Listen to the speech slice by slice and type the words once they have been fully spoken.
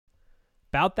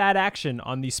About That Action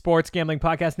on the Sports Gambling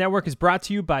Podcast Network is brought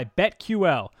to you by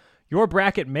BetQL. Your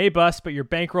bracket may bust, but your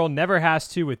bankroll never has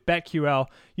to with BetQL.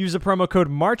 Use the promo code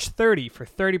MARCH30 for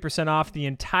 30% off the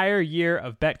entire year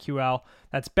of BetQL.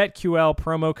 That's BetQL,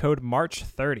 promo code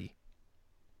MARCH30.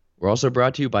 We're also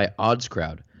brought to you by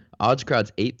OddsCrowd.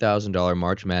 OddsCrowd's $8,000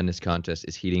 March Madness contest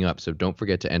is heating up, so don't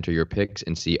forget to enter your picks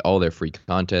and see all their free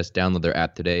contests. Download their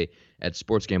app today at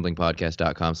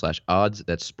sportsgamblingpodcast.com/odds.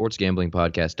 That's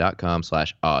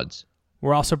sportsgamblingpodcast.com/odds.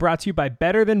 We're also brought to you by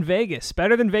Better Than Vegas.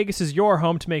 Better Than Vegas is your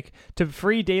home to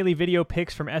free daily video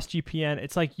picks from SGPN.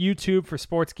 It's like YouTube for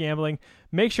sports gambling.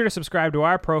 Make sure to subscribe to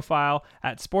our profile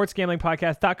at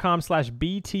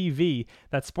sportsgamblingpodcast.com/BTV.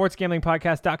 That's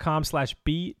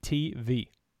sportsgamblingpodcast.com/BTV.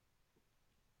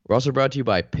 We're also brought to you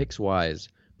by PicksWise.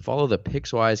 Follow the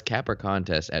PicksWise Capper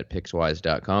contest at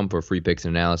PicksWise.com for free picks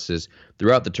and analysis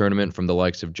throughout the tournament from the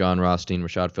likes of John Rothstein,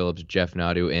 Rashad Phillips, Jeff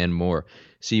Nadu, and more.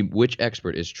 See which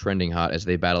expert is trending hot as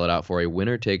they battle it out for a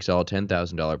winner-takes-all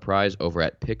 $10,000 prize over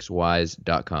at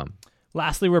PicksWise.com.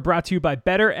 Lastly, we're brought to you by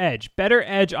Better Edge. Better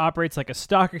Edge operates like a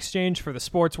stock exchange for the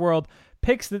sports world.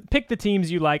 Pick the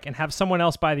teams you like and have someone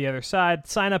else buy the other side.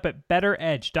 Sign up at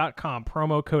betteredge.com,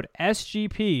 promo code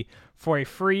SGP for a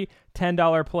free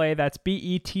 $10 play. That's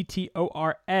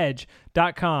BETTOR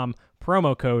edge.com,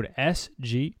 promo code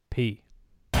SGP.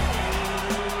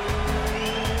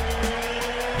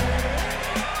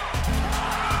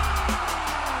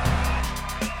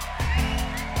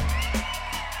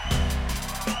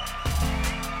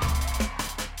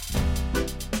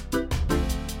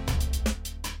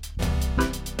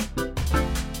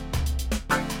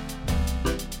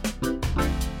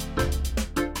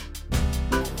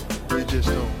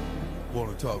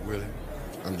 Talk, really.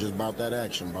 I'm just about that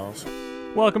action, boss.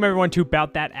 Welcome, everyone, to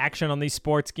About That Action on the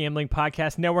Sports Gambling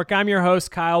Podcast Network. I'm your host,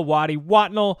 Kyle Waddy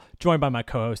Watnell, joined by my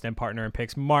co-host and partner in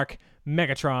picks, Mark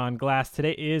Megatron Glass.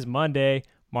 Today is Monday,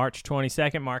 March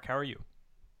 22nd. Mark, how are you?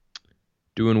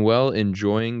 Doing well,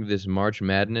 enjoying this March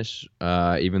Madness,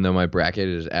 even though my bracket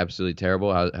is absolutely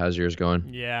terrible. How's yours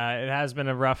going? Yeah, it has been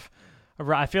a rough.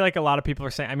 I feel like a lot of people are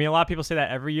saying, a lot of people say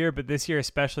that every year, but this year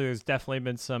especially, there's definitely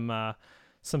been some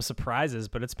surprises,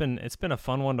 but it's been a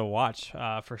fun one to watch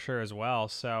for sure as well.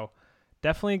 So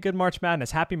definitely a good March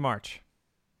Madness. Happy March.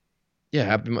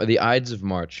 Yeah, the Ides of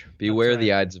March. Beware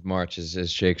the Ides of March,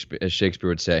 as Shakespeare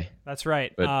would say. That's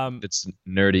right. But it's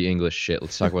nerdy English shit.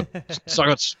 Let's talk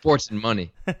about sports and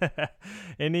money.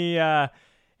 Any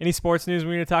sports news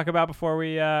we need to talk about before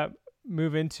we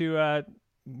move into the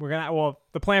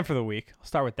plan for the week? I'll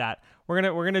start with that. We're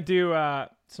gonna do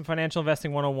some financial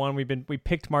investing 101. We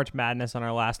picked March Madness on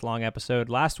our last long episode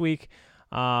last week,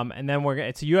 and then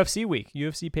it's a UFC week,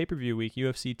 UFC pay-per-view week,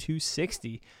 UFC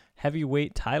 260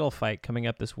 heavyweight title fight coming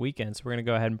up this weekend. So we're gonna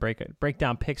go ahead and break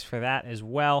down picks for that as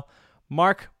well.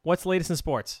 Mark, what's the latest in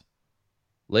sports?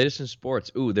 Latest in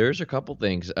sports. Ooh, there's a couple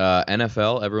things.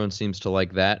 NFL, everyone seems to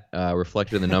like that.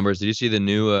 Reflected in the numbers. Did you see the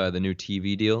new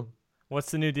TV deal?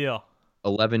 What's the new deal?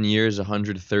 11 years,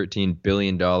 $113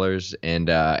 billion, and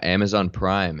Amazon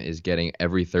Prime is getting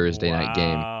every Thursday night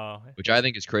game, which I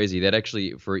think is crazy. That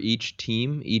actually, for each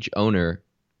team, each owner,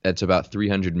 that's about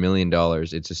 $300 million.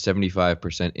 It's a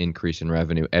 75% increase in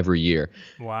revenue every year.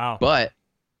 Wow. But,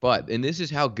 and this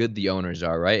is how good the owners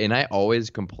are, right? And I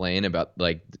always complain about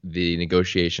like the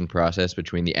negotiation process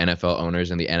between the NFL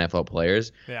owners and the NFL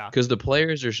players. Yeah. Because the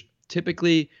players are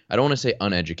typically, I don't want to say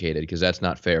uneducated because that's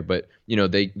not fair, but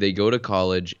they go to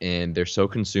college and they're so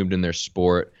consumed in their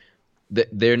sport that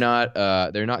they don't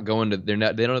have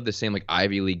the same like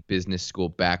Ivy League business school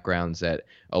backgrounds that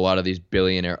a lot of these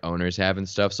billionaire owners have and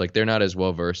stuff. So like they're not as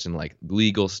well versed in like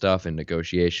legal stuff and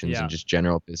negotiations and just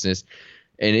general business.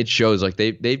 And it shows like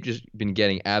they've just been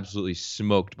getting absolutely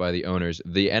smoked by the owners.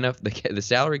 The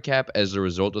salary cap as a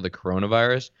result of the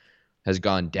coronavirus has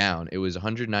gone down. It was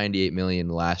 $198 million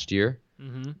last year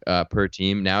per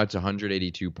team. Now it's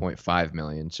 $182.5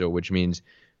 million. So which means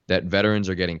that veterans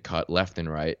are getting cut left and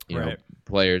right. You know,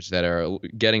 players that are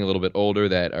getting a little bit older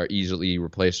that are easily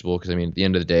replaceable. Because at the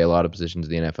end of the day, a lot of positions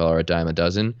in the NFL are a dime a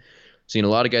dozen. Seeing a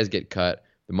lot of guys get cut.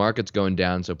 The market's going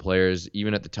down, so players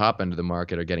even at the top end of the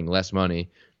market are getting less money.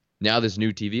 Now this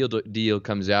new TV deal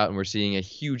comes out, and we're seeing a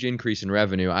huge increase in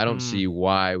revenue. I don't see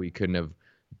why we couldn't have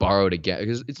borrowed again,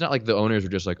 because it's not like the owners were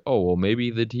just like, oh, well,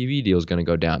 maybe the TV deal is going to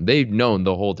go down. They've known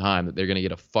the whole time that they're going to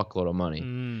get a fuckload of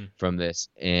money from this,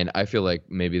 and I feel like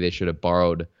maybe they should have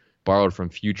borrowed from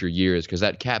future years, because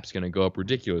that cap's going to go up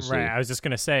ridiculously. Right, I was just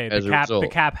going to say the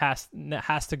cap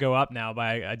has to go up now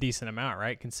by a decent amount,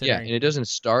 right? Considering, and it doesn't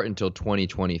start until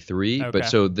 2023. But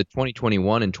so the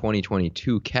 2021 and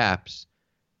 2022 caps,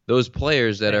 those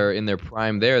players that are in their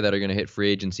prime there that are going to hit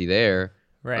free agency there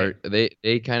Right.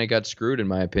 they kind of got screwed in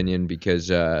my opinion because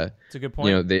It's a good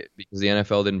point. because the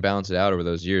NFL didn't balance it out over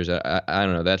those years. I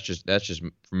don't know. That's just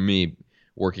for me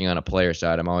working on a player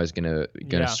side. I'm always gonna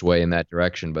Yeah. sway in that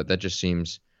direction, but that just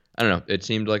seems, I don't know. It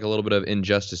seemed like a little bit of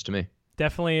injustice to me.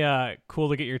 Definitely cool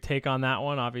to get your take on that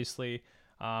one. Obviously,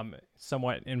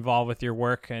 somewhat involved with your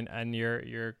work and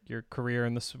your career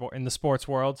in the sports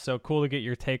world. So cool to get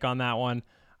your take on that one.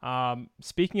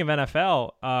 Speaking of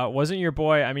NFL, wasn't your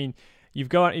boy? I mean, you've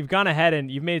gone ahead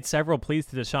and you've made several pleas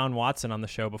to Deshaun Watson on the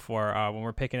show before when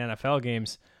we're picking NFL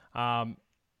games.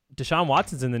 Deshaun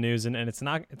Watson's in the news, and it's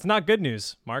not good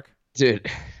news, Mark. Dude,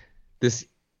 this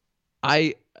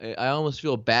I almost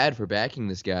feel bad for backing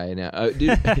this guy now.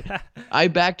 Dude, I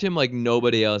backed him like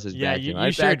nobody else has backed him. I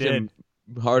sure backed did. him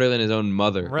harder than his own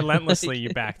mother. Relentlessly, you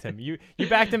backed him. You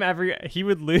backed him he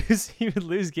would lose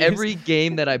games. Every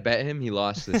game that I bet him, he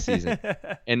lost this season.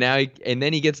 And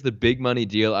then he gets the big money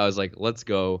deal. I was like, let's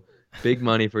go. Big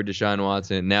money for Deshaun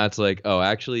Watson. Now it's like, oh,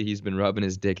 actually, he's been rubbing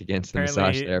his dick against the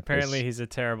massage therapist. Apparently, he's a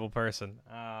terrible person.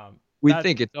 We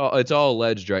think it's all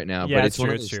alleged right now. Yeah, but it's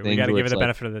true. It's true. We got to give it the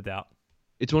benefit of the doubt.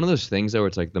 It's one of those things though, where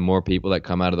it's like the more people that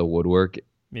come out of the woodwork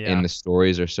and the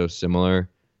stories are so similar,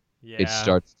 it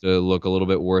starts to look a little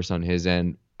bit worse on his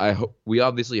end. We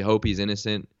obviously hope he's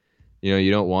innocent.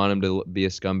 You don't want him to be a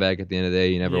scumbag at the end of the day.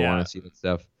 You never want to see that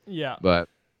stuff. Yeah. But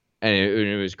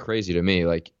it was crazy to me.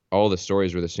 Like all the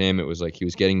stories were the same. It was like he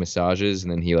was getting massages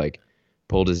and then he like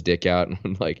pulled his dick out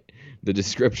and like the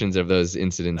descriptions of those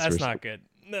incidents That's not good.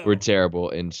 No. were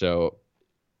terrible. And so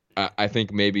I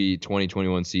think maybe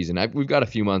 2021 season. We've got a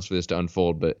few months for this to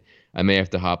unfold, but I may have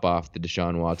to hop off the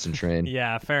Deshaun Watson train.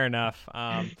 Yeah, fair enough.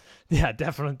 Yeah,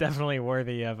 definitely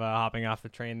worthy of hopping off the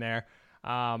train there.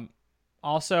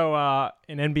 Also,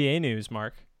 in NBA news,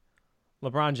 Mark,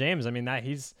 LeBron James. I mean,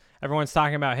 everyone's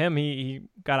talking about him. He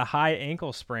got a high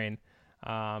ankle sprain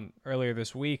earlier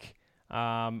this week.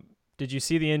 Did you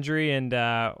see the injury, and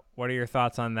what are your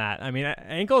thoughts on that? I mean,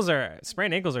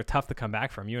 sprained ankles are tough to come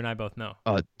back from. You and I both know.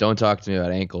 Oh, don't talk to me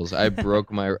about ankles. I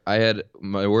had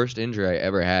my worst injury I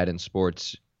ever had in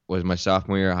sports was my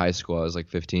sophomore year of high school. I was like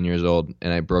 15 years old,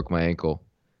 and I broke my ankle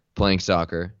playing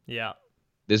soccer. Yeah.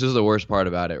 This was the worst part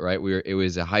about it, right? It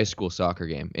was a high school soccer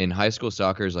game. And high school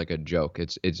soccer is like a joke.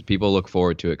 It's people look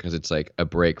forward to it because it's like a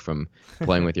break from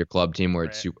playing with your club team where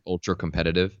it's ultra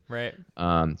competitive. Right.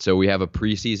 So we have a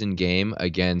preseason game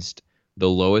against the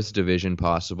lowest division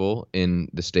possible in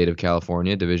the state of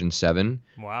California, Division 7.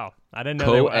 Wow. I didn't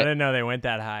know they went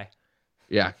that high.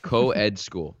 Yeah, co-ed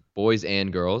school, boys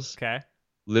and girls. Okay.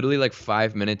 Literally like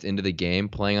 5 minutes into the game,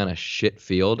 playing on a shit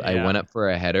field, I went up for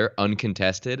a header,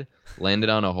 uncontested,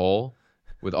 landed on a hole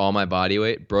with all my body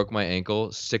weight, broke my ankle,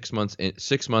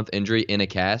 6-month injury in a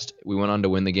cast. We went on to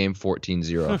win the game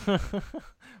 14-0.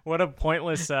 What a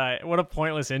pointless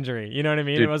injury. You know what I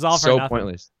mean? Dude, it was all for so nothing.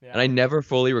 Pointless. Yeah. And I never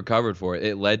fully recovered for it.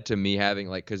 It led to me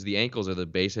having because the ankles are the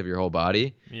base of your whole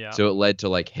body. Yeah. So it led to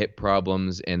like hip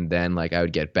problems, and then like I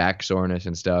would get back soreness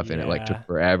and stuff, and it like took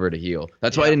forever to heal.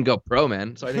 That's why I didn't go pro,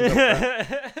 man. So I didn't go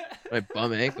pro. My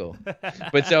bum ankle.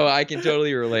 But so I can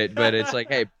totally relate. But it's like,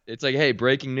 hey,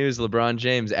 breaking news: LeBron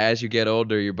James. As you get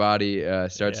older, your body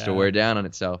starts to wear down on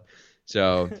itself.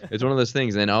 So it's one of those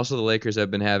things. And then also the Lakers have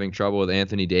been having trouble with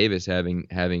Anthony Davis having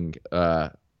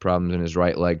problems in his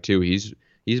right leg too. He's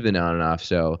been on and off.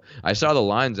 So I saw the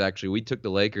lines actually. We took the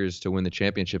Lakers to win the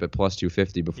championship at plus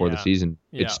 250 before the season.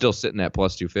 Yeah. It's still sitting at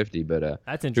plus 250, but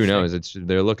that's interesting. Who knows?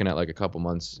 They're looking at like a couple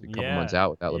months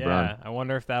out without LeBron. Yeah, I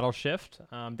wonder if that'll shift.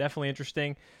 Definitely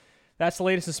interesting. That's the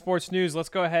latest in sports news. Let's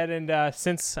go ahead and,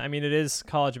 since it is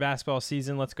college basketball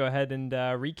season, let's go ahead and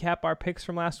recap our picks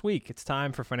from last week. It's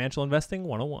time for Financial Investing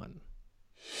 101.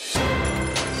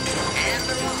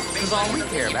 Because all we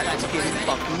care about is getting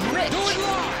fucking rich. Do it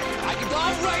live.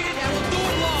 I'll write it and we'll do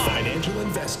it live. Financial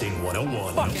Investing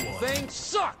 101. Fucking thing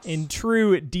sucks. In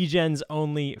true DGens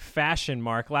only fashion,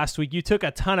 Mark, last week you took a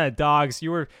ton of dogs.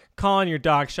 You were calling your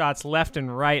dog shots left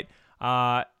and right.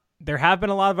 There have been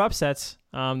a lot of upsets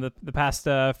the past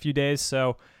few days.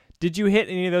 So did you hit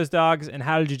any of those dogs, and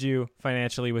how did you do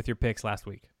financially with your picks last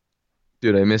week?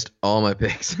 Dude, I missed all my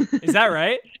picks. Is that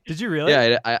right? Did you really?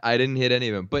 Yeah, I didn't hit any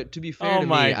of them. But to be fair to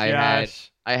me, gosh.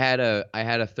 I had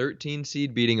a 13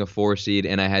 seed beating a 4 seed,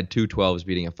 and I had two 12s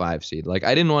beating a 5 seed. Like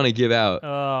I didn't want to give out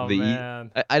I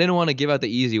didn't want to give out the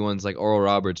easy ones like Oral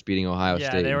Roberts beating Ohio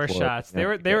State. Yeah, they were shots. They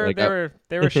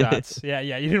were shots. Yeah.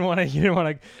 You didn't want to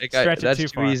stretch it too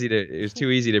far. It was too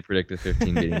easy to predict the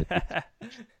 15 beating the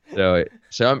 2.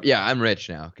 So I'm rich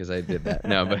now because I did that.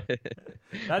 No, but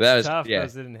that's tough.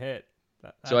 Those didn't hit.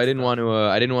 So I didn't want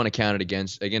to count it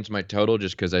against my total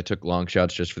just because I took long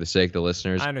shots just for the sake of the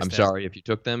listeners. I I'm understand. sorry if you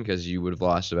took them because you would have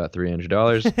lost about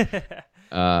 $300.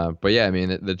 But yeah, I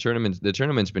mean the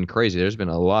tournament's been crazy. There's been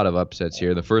a lot of upsets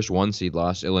here. The first 1 seed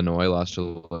lost to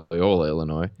Loyola,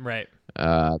 Illinois. Right.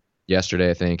 Yesterday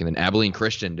I think, and then Abilene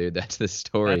Christian, dude. That's the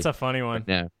story. That's a funny one.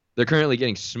 Yeah, they're currently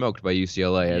getting smoked by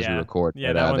UCLA as we record.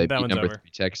 Yeah, but, they beat one's number over.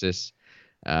 3 Texas.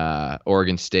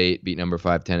 Oregon State beat number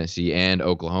 5 Tennessee and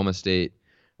Oklahoma State,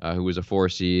 who was a 4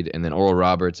 seed, and then Oral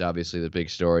Roberts, obviously the big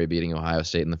story, beating Ohio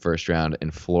State in the first round in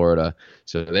Florida.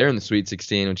 So they're in the Sweet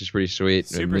 16, which is pretty sweet.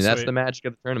 Super That's sweet. the magic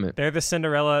of the tournament. They're the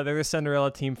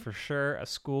Cinderella team for sure. A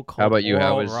school called How about you?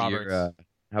 Oral Roberts.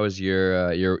 How was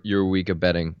your week of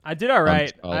betting? I did all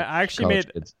right. college- I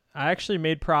college kids? actually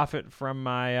made profit from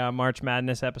my March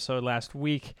Madness episode last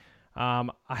week.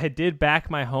 I did back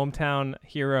my hometown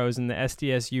heroes in the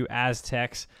SDSU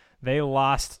Aztecs. They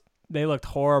lost. They looked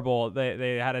horrible.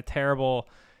 They had a terrible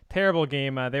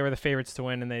game. They were the favorites to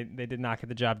win, and they did not get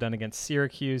the job done against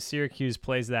Syracuse. Syracuse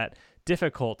plays that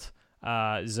difficult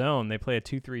zone. They play a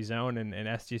 2-3 zone, and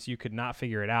SDSU could not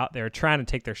figure it out. They were trying to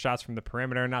take their shots from the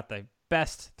perimeter. Not the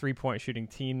best 3-point shooting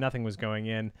team. Nothing was going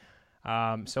in.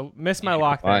 So missed my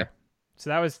lock there. So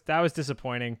that was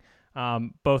disappointing.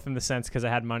 Both in the sense because I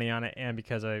had money on it and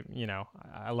because I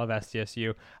love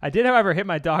SDSU. I did, however, hit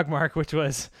my dog mark, which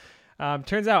was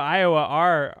turns out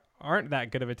Iowa aren't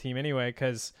that good of a team anyway,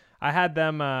 because I had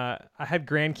them. I had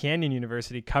Grand Canyon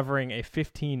University covering a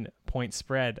 15-point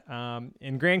spread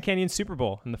in Grand Canyon Super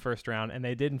Bowl in the first round, and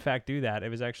they did in fact do that. It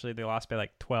was actually they lost by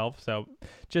like 12, so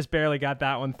just barely got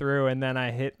that one through. And then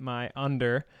I hit my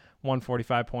under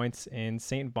 145 points in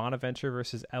St. Bonaventure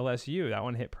versus LSU. That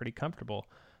one hit pretty comfortable.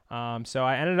 So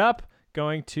I ended up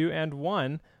going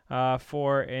 2-1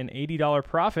 for an $80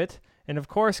 profit. And of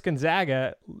course,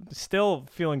 Gonzaga, still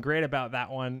feeling great about that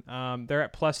one. They're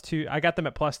at +2. I got them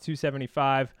at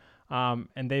 +275,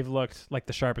 and they've looked like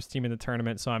the sharpest team in the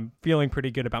tournament. So I'm feeling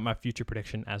pretty good about my future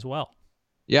prediction as well.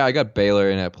 Yeah, I got Baylor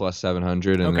in at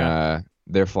 +700, and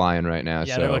they're flying right now.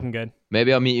 Yeah, so they're looking good.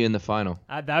 Maybe I'll meet you in the final.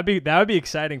 That would be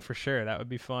exciting for sure. That would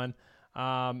be fun.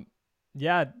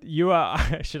 Yeah, you.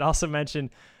 I should also mention.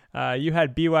 You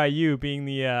had BYU being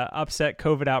the upset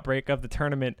COVID outbreak of the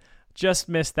tournament. Just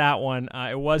missed that one.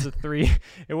 It was a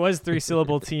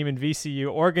 3-syllable team in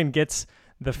VCU. Oregon gets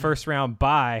the first round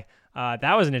bye.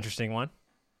 That was an interesting one.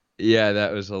 Yeah,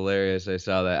 that was hilarious. I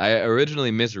saw that. I originally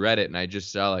misread it, and I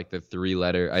just saw like the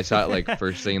 3-letter. I saw it like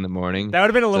first thing in the morning. That would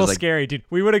have been a little scary, dude.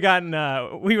 We would have gotten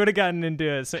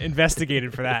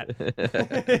investigated for that.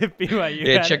 BYU.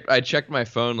 Yeah, I checked my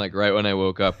phone like right when I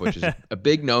woke up, which is a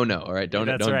big no-no. All right, don't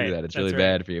do that. It's really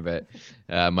bad for you. But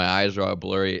my eyes were all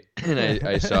blurry, and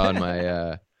I saw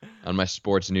on my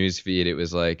sports news feed it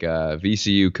was like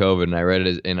VCU COVID, and I read it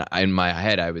as, in my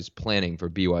head I was planning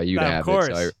for BYU to have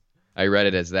it. So I read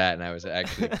it as that, and I was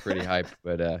actually pretty hyped.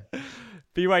 But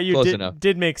BYU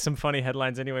did make some funny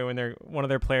headlines anyway when one of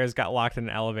their players got locked in an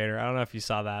elevator. I don't know if you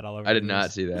saw that all over. I did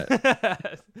not see that.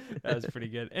 That was pretty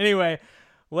good. Anyway,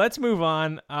 let's move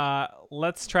on.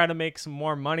 Let's try to make some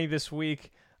more money this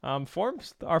week. Our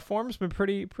form's been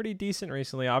pretty decent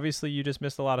recently. Obviously, you just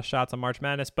missed a lot of shots on March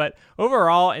Madness, but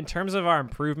overall, in terms of our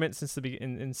improvement since the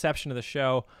inception of the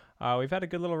show, we've had a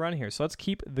good little run here. So let's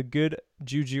keep the good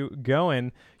juju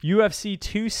going. UFC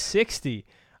 260.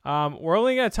 We're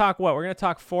only going to talk We're going to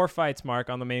talk 4 fights, Mark,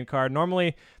 on the main card.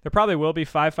 Normally, there probably will be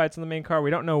 5 fights on the main card.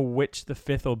 We don't know which the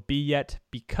 5th will be yet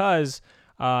because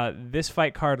this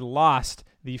fight card lost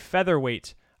the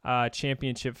featherweight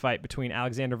championship fight between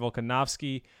Alexander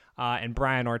Volkanovski and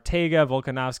Brian Ortega.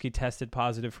 Volkanovski tested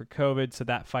positive for COVID, so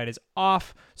that fight is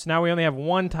off. So now we only have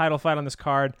 1 title fight on this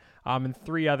card and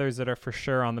 3 others that are for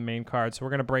sure on the main card. So we're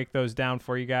going to break those down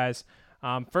for you guys.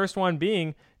 First one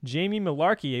being Jamie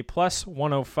Mullarkey, a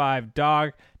 +105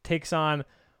 dog, takes on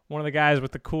one of the guys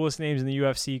with the coolest names in the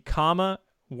UFC, Kama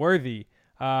Worthy.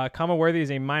 Kama Worthy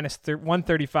is a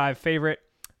 -135 favorite.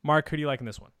 Mark, who do you like in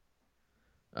this one?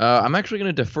 I'm actually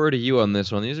going to defer to you on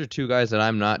this one. These are 2 guys that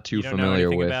I'm not too familiar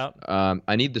with. About?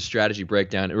 I need the strategy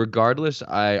breakdown. Regardless,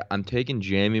 I'm taking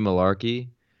Jamie Mullarkey.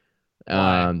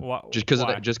 Just because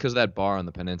of that bar on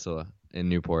the peninsula in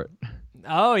Newport.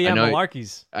 Oh yeah,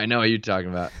 Mullarkey's. I know what you're talking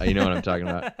about. You know what I'm talking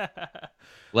about.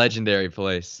 Legendary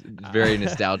place, very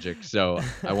nostalgic. So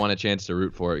I want a chance to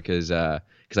root for it because I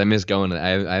miss going. I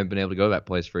haven't been able to go to that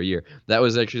place for a year. That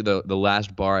was actually the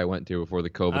last bar I went to before the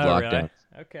COVID lockdown. Really?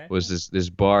 Okay. Was this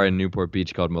bar in Newport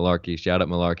Beach called Mullarkey? Shout out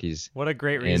Mullarkey's. What a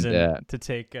great reason to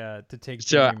take.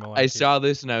 So I saw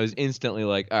this and I was instantly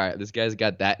like, all right, this guy's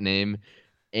got that name,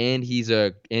 and he's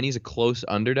a close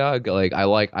underdog. Like I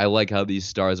like how these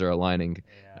stars are aligning.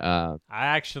 Uh, I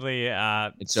actually so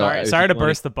I sorry to just wanna-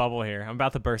 burst the bubble here. I'm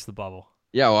about to burst the bubble.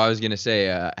 Yeah, well, I was gonna say,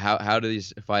 how do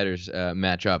these fighters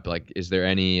match up? Like, is there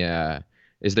any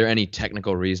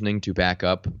technical reasoning to back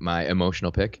up my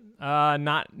emotional pick?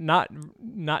 Not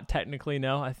technically,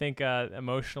 no. I think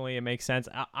emotionally it makes sense.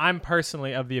 I'm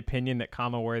personally of the opinion that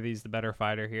Kama Worthy's the better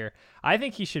fighter here. I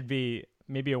think he should be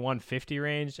maybe a 150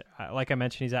 range. Like I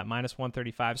mentioned, he's at minus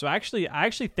 135. So I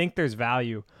actually think there's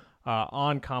value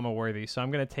on Kama Worthy. So I'm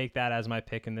gonna take that as my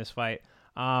pick in this fight.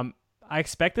 I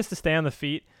expect this to stay on the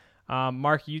feet.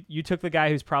 Mark, you took the guy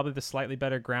who's probably the slightly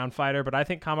better ground fighter, but I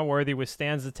think Kama Worthy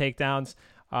withstands the takedowns,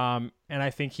 and I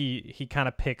think he kind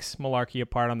of picks Malarkey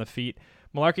apart on the feet.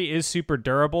 Malarkey is super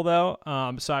durable, though,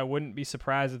 so I wouldn't be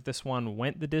surprised if this one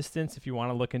went the distance, if you want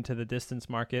to look into the distance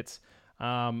markets.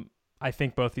 I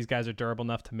think both these guys are durable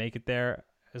enough to make it there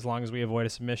as long as we avoid a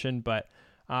submission, but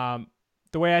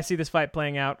the way I see this fight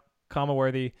playing out, Kama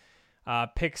Worthy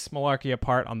picks Malarkey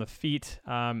apart on the feet.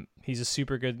 He's a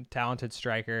super good, talented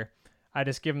striker. I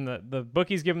just give him the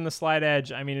bookies give him the slight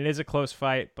edge. I mean, it is a close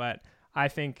fight, but I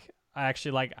think I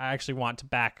actually want to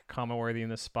back Kama Worthy in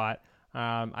this spot.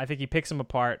 I think he picks him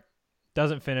apart,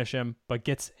 doesn't finish him, but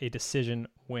gets a decision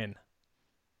win.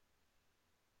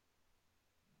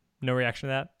 No reaction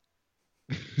to that?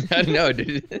 No,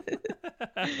 dude.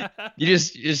 You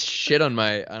just shit on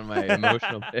my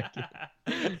emotional pick.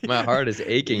 My heart is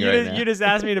aching now. You just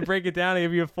asked me to break it down and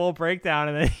give you a full breakdown,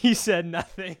 and then you said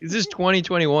nothing. This is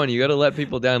 2021. You got to let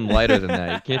people down lighter than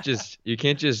that. You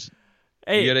can't just.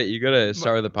 Hey, you gotta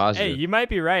start with the positive. Hey, you might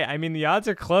be right. I mean, the odds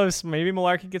are close. Maybe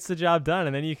Malarkey gets the job done,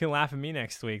 and then you can laugh at me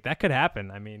next week. That could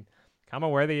happen. I mean, Kama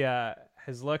Worthy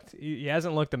has looked. He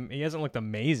hasn't looked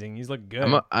amazing. He's looked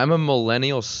good. I'm a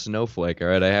millennial snowflake. All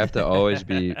right, I have to always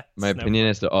be. My opinion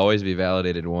has to always be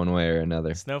validated one way or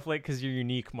another. Snowflake, because you're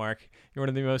unique, Mark. You're one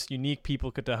of the most unique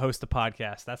people to host a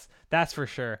podcast. That's for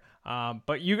sure.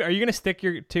 But are you gonna stick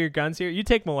to your guns here? You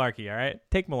take Malarkey, all right?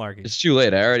 Take Malarkey. It's too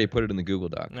late. I already put it in the Google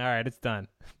Doc. All right, it's done.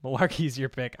 Malarkey's your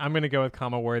pick. I'm gonna go with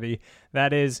Kama Worthy.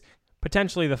 That is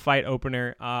potentially the fight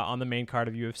opener on the main card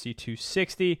of UFC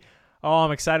 260. Oh,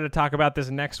 I'm excited to talk about this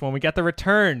next one. We got the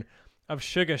return of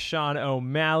Suga Sean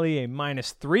O'Malley, a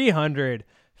minus 300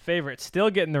 favorite, still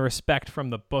getting the respect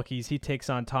from the bookies. He takes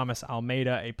on Thomas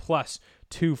Almeida, a plus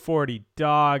 240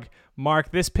 dog. Mark,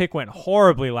 this pick went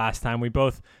horribly last time. We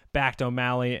both backed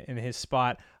O'Malley in his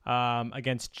spot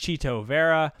against Chito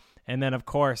Vera. And then, of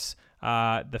course,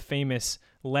 the famous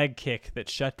leg kick that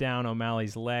shut down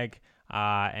O'Malley's leg,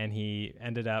 and he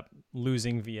ended up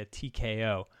losing via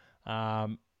TKO.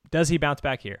 Does he bounce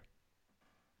back here?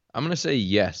 I'm gonna say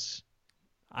yes.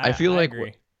 I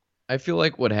agree. I feel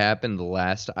like what happened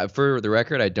for the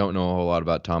record, I don't know a whole lot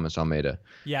about Thomas Almeida.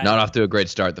 Yeah, not off to a great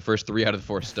start. The first 3 out of the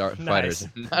 4 fighters,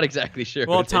 not exactly sure.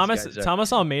 Well,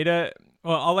 Thomas Almeida.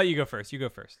 Well, I'll let you go first. You go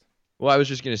first. Well, I was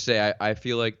just gonna say I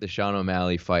feel like the Sean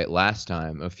O'Malley fight last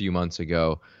time, a few months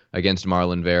ago, against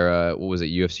Marlon Vera. What was it,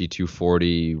 UFC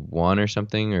 241 or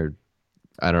something, or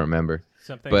I don't remember.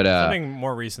 Something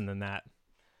more recent than that.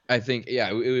 I think,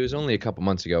 yeah, it was only a couple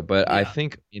months ago, but yeah. I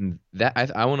think in that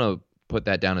I want to put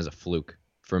that down as a fluke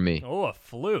for me. Oh, a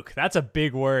fluke. That's a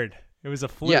big word. It was a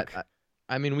fluke. Yeah,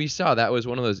 I mean, we saw that was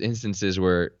one of those instances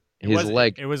where his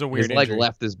leg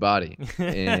left his body.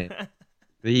 And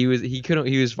he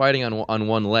was fighting on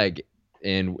one leg,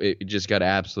 and it just got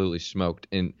absolutely smoked.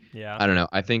 And yeah, I don't know.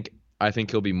 I think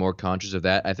he'll be more conscious of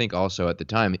that. I think also at the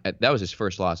time that was his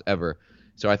first loss ever.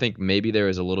 So I think maybe there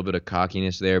is a little bit of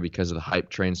cockiness there because of the hype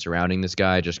train surrounding this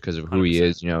guy, just because of who 100%. He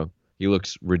is. You know, he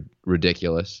looks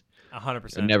ridiculous.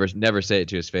 100%. Never say it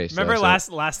to his face. Remember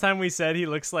last time we said he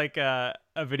looks like a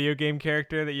video game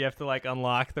character that you have to like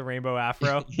unlock the rainbow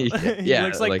afro. He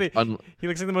looks like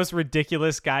the most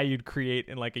ridiculous guy you'd create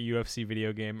in like a UFC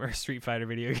video game or a Street Fighter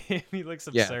video game. He looks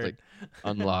absurd.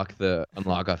 Yeah, like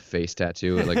unlock a face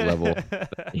tattoo at like level.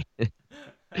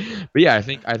 But yeah, I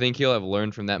think he'll have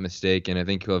learned from that mistake, and I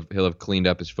think he'll have cleaned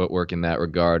up his footwork in that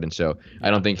regard, and so I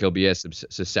don't think he'll be as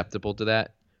susceptible to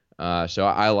that. So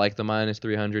I like the minus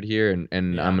 300 here, and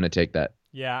I'm going to take that.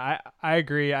 Yeah, I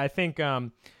agree. I think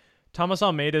Thomas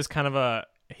Almeida is kind of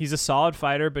he's a solid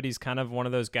fighter, but he's kind of one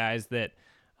of those guys that,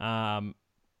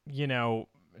 you know,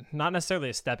 not necessarily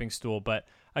a stepping stool, but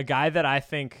a guy that I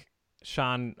think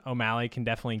Sean O'Malley can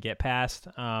definitely get past,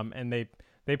 and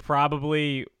they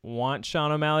probably want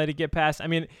Sean O'Malley to get past. I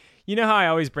mean, you know how I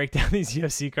always break down these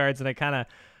UFC cards, and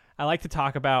I like to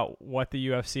talk about what the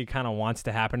UFC kind of wants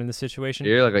to happen in the situation.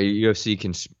 You're like a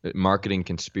UFC marketing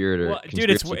conspirator. Well, dude,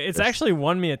 it's actually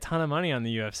won me a ton of money on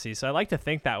the UFC, so I like to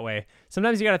think that way.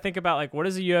 Sometimes you got to think about like what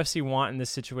does the UFC want in this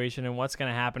situation and what's going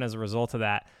to happen as a result of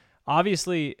that.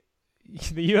 Obviously,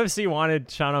 the UFC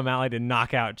wanted Sean O'Malley to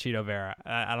knock out Chito Vera.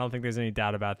 I don't think there's any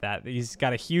doubt about that. He's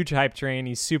got a huge hype train.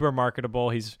 He's super marketable.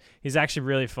 He's actually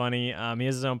really funny. He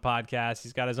has his own podcast.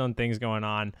 He's got his own things going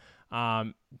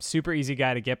on. Super easy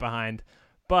guy to get behind.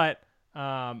 But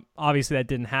obviously that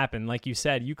didn't happen. Like you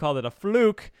said, you called it a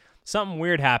fluke. Something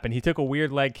weird happened. He took a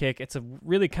weird leg kick. It's a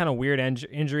really kind of weird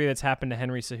injury that's happened to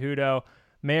Henry Cejudo.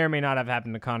 May or may not have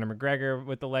happened to Conor McGregor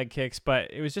with the leg kicks,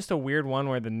 but it was just a weird one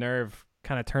where the nerve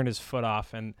kind of turned his foot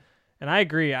off. And I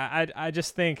agree. I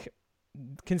just think,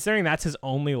 considering that's his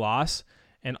only loss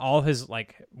and all his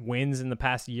like wins in the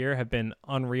past year have been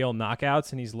unreal knockouts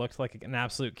and he's looked like an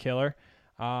absolute killer,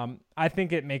 I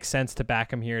think it makes sense to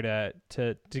back him here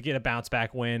to get a bounce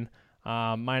back win.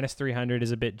 Minus 300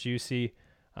 is a bit juicy.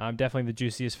 Definitely the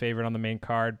juiciest favorite on the main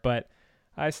card, but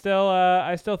I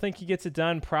still think he gets it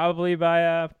done probably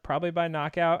by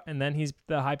knockout, and then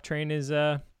the hype train is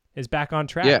back on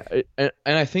track. Yeah, and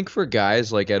I think for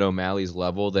guys like at O'Malley's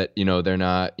level that they're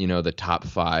not the top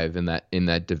 5 in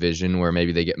that division where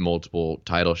maybe they get multiple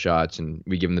title shots and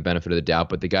we give them the benefit of the doubt,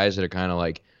 but the guys that are kind of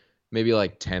like maybe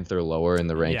like 10th or lower in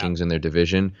the rankings in their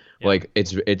division, like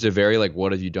it's a very like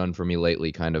what have you done for me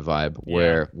lately kind of vibe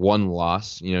where one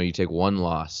loss, you take one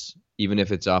loss even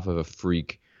if it's off of a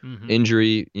freak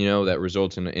injury, that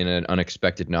results in an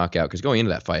unexpected knockout. Because going into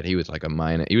that fight, he was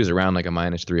around like a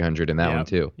minus 300 in that one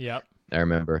too. Yep. I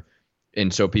remember.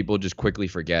 And so people just quickly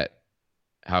forget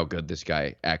how good this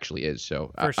guy actually is.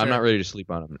 So I'm not ready to sleep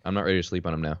on him. I'm not ready to sleep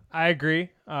on him now. I agree.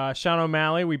 Sean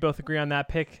O'Malley, we both agree on that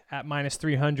pick at minus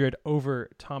 300 over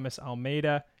Thomas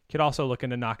Almeida. Could also look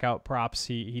into knockout props.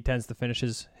 He tends to finish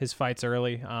his fights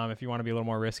early if you want to be a little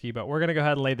more risky. But we're going to go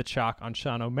ahead and lay the chalk on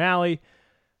Sean O'Malley.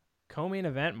 Co-main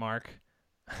event, Mark.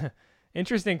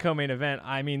 Interesting co-main event.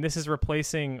 I mean, this is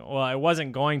replacing, well, it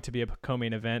wasn't going to be a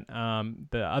co-main event.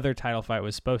 The other title fight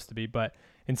was supposed to be, but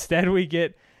instead we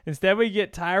get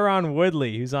Tyron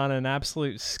Woodley, who's on an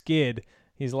absolute skid.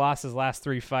 He's lost his last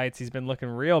 3 fights. He's been looking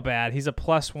real bad. He's a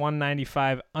plus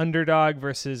 195 underdog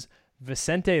versus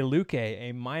Vicente Luque,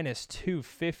 a minus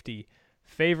 250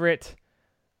 favorite.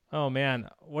 Oh man,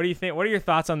 what do you think? What are your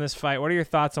thoughts on this fight? What are your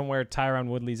thoughts on where Tyron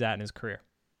Woodley's at in his career?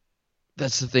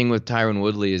 That's the thing with Tyron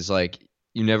Woodley is like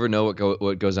you never know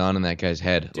what goes on in that guy's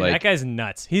head. Dude, like that guy's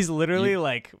nuts. He's literally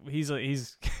like he's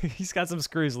he's got some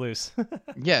screws loose.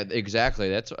 Yeah,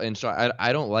 exactly. So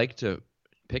I don't like to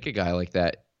pick a guy like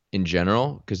that in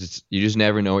general because you just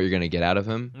never know what you're gonna get out of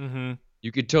him. Mm-hmm.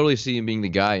 You could totally see him being the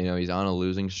guy. He's on a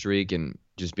losing streak and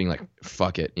just being like,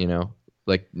 "Fuck it,"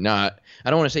 Like I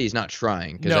don't want to say he's not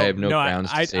trying because I have no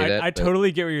grounds to say that. I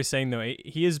totally get what you're saying though.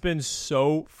 He has been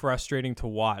so frustrating to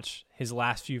watch his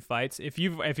last few fights. If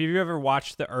you've ever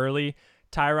watched the early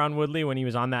Tyron Woodley when he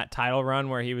was on that title run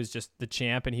where he was just the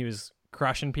champ and he was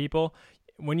crushing people,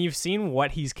 when you've seen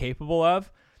what he's capable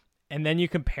of, and then you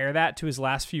compare that to his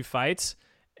last few fights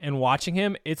and watching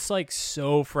him, it's like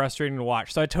so frustrating to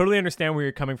watch. So I totally understand where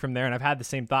you're coming from there, and I've had the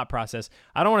same thought process.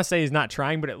 I don't want to say he's not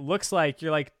trying, but it looks like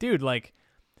you're like, dude, like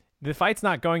the fight's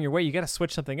not going your way. You got to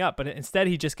switch something up. But instead,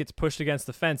 he just gets pushed against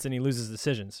the fence and he loses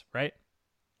decisions, right?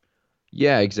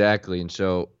 Yeah, exactly. And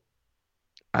so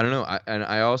I don't know.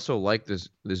 I also like this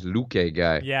Luque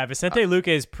guy. Yeah, Vicente Luque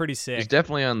is pretty sick. He's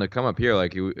definitely on the come up here.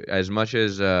 Like as much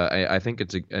as I think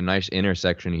it's a nice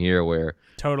intersection here where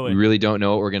totally we really don't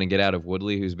know what we're gonna get out of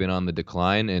Woodley, who's been on the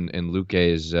decline, and Luque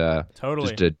is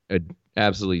totally just a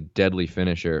absolutely deadly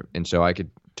finisher. And so I could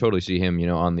totally see him,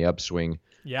 on the upswing.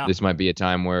 Yeah, this might be a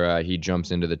time where he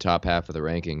jumps into the top half of the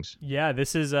rankings. Yeah,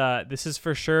 this is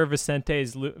for sure Vicente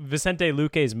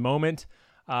Luque's moment.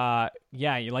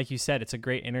 Yeah, like you said, it's a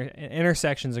great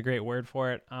intersection's a great word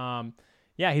for it.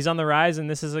 Yeah, he's on the rise, and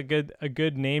this is a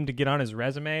good name to get on his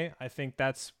resume. I think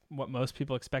that's what most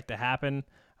people expect to happen.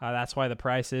 That's why the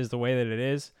price is the way that it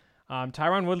is.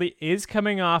 Tyron Woodley is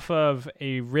coming off of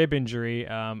a rib injury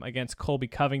against Colby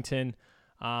Covington,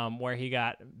 where he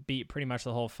got beat pretty much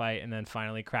the whole fight and then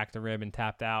finally cracked the rib and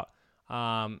tapped out.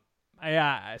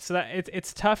 Yeah, so that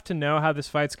it's tough to know how this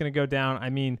fight's going to go down. I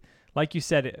mean, like you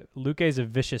said, Luque is a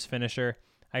vicious finisher.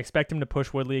 I expect him to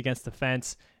push Woodley against the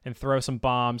fence and throw some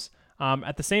bombs.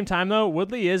 At the same time, though,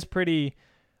 Woodley is pretty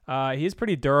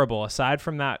durable. Aside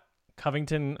from that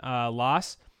Covington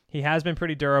loss, he has been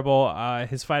pretty durable.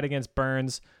 His fight against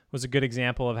Burns was a good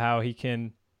example of how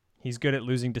he's good at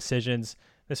losing decisions.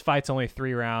 This fight's only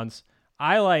 3 rounds.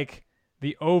 I like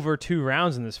the over 2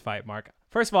 rounds in this fight, Mark.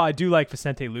 First of all, I do like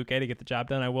Vicente Luque to get the job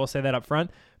done. I will say that up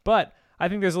front. But I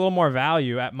think there's a little more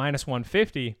value at minus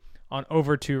 150 on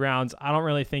over 2 rounds. I don't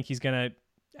really think he's going to...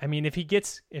 I mean, if he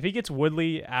gets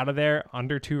Woodley out of there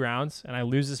under 2 rounds and I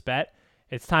lose this bet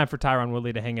it's time for Tyron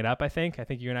Woodley to hang it up, I think. I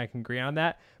think you and I can agree on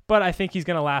that. But I think he's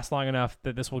going to last long enough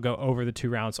that this will go over the 2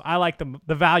 rounds. So I like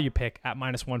the value pick at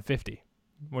minus 150.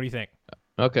 What do you think?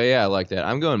 Okay, yeah, I like that.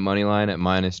 I'm going money line at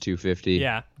minus 250.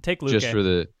 Yeah, take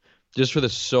Luque. Just for the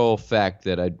sole fact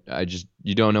that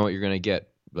you don't know what you're going to get.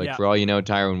 Like, for all you know,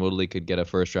 Tyron Woodley could get a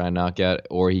first-round knockout,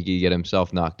 or he could get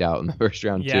himself knocked out in the first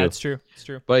round, too. Yeah, it's true. It's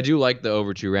true. But I do like the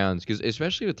over 2 rounds, because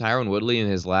especially with Tyron Woodley in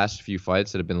his last few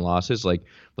fights that have been losses, like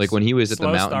when he was at the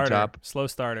mountaintop. Slow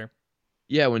starter.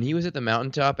 Yeah, when he was at the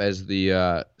mountaintop as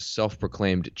the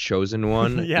self-proclaimed chosen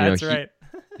one. Yeah, that's right.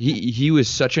 He was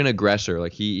such an aggressor.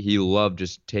 Like, he loved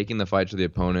just taking the fight to the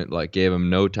opponent, like, gave him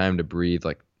no time to breathe,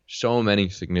 like, so many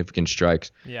significant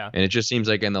strikes. Yeah. And it just seems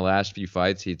like in the last few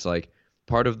fights, he's like,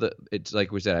 it's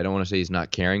like we said, I don't want to say he's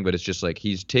not caring, but it's just like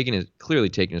he's clearly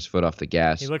taking his foot off the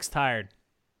gas. He looks tired.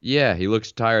 Yeah, he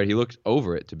looks tired. He looks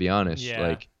over it, to be honest.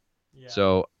 Yeah.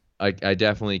 So I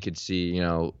definitely could see,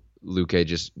 Luque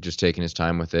just taking his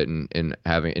time with it and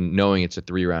knowing it's a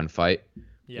 3-round fight.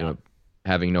 Yeah.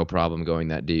 Having no problem going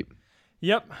that deep.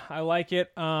 Yep, I like it.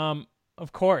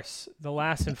 Of course, the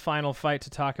last and final fight to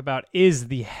talk about is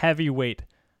the heavyweight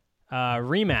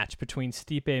rematch between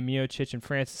Stipe Miocic and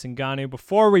Francis Ngannou.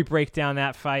 Before we break down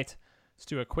that fight, let's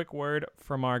do a quick word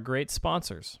from our great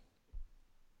sponsors.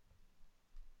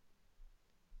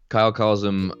 Kyle calls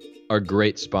them our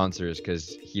great sponsors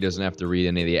because he doesn't have to read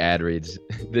any of the ad reads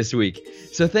this week.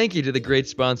 So thank you to the great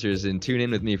sponsors, and tune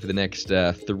in with me for the next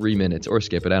 3 minutes, or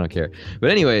skip it, I don't care.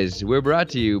 But anyways, we're brought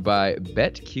to you by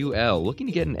BetQL. Looking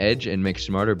to get an edge and make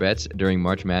smarter bets during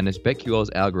March Madness? BetQL's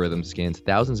algorithm scans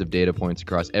thousands of data points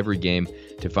across every game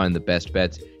to find the best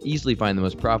bets. Easily find the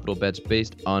most profitable bets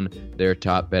based on their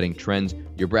top betting trends.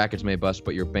 Your brackets may bust,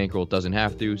 but your bankroll doesn't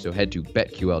have to, so head to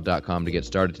BetQL.com to get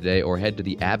started today, or head to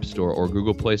the App Store or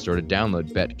Google Play Store to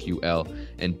download BetQL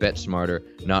and bet smarter,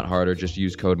 not harder. Just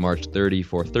use code MARCH30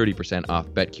 for 30% off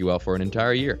BetQL for an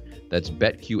entire year. That's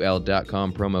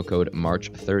BetQL.com, promo code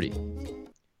MARCH30.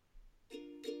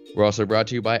 We're also brought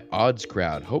to you by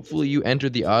OddsCrowd. Hopefully you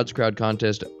entered the OddsCrowd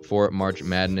contest for March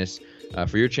Madness.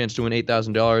 For your chance to win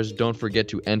 $8,000, don't forget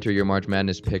to enter your March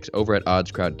Madness picks over at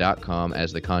oddscrowd.com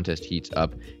as the contest heats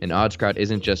up. And OddsCrowd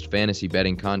isn't just fantasy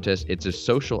betting contest, it's a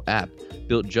social app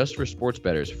built just for sports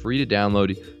bettors, free to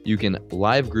download. You can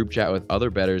live group chat with other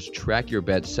bettors, track your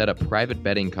bets, set up private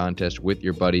betting contests with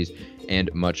your buddies, and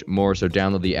much more. So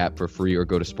download the app for free or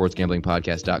go to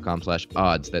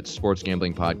sportsgamblingpodcast.com/odds. That's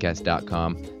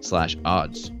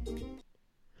sportsgamblingpodcast.com/odds.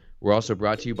 We're also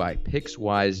brought to you by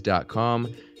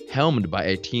PicksWise.com. Helmed by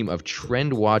a team of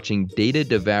trend-watching,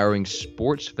 data-devouring,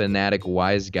 sports fanatic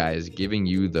wise guys giving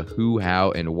you the who,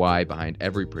 how, and why behind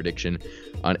every prediction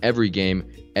on every game,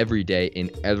 every day, in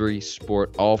every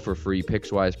sport, all for free.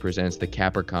 PicksWise presents the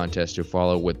Capper contest to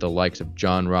follow with the likes of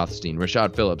John Rothstein,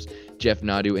 Rashad Phillips, Jeff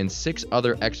Nadu, and 6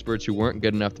 other experts who weren't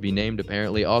good enough to be named,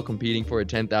 apparently, all competing for a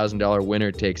 $10,000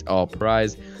 winner-takes-all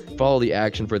prize. Follow the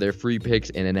action for their free picks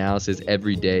and analysis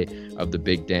every day of the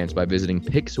big dance by visiting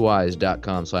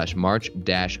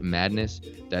PicksWise.com/March-Madness.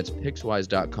 That's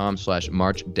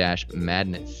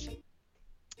PicksWise.com/March-Madness.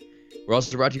 We're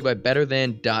also brought to you by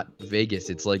BetterThan.Vegas.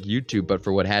 It's like YouTube, but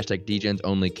for what hashtag DGens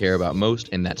only care about most,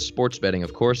 and that's sports betting,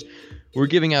 of course. We're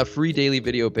giving out free daily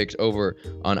video picks over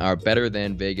on our Better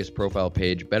Than Vegas profile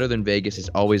page. Better Than Vegas is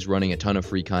always running a ton of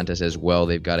free contests as well.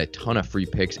 They've got a ton of free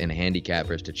picks and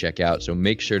handicappers to check out, so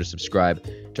make sure to subscribe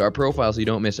to our profile so you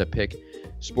don't miss a pick.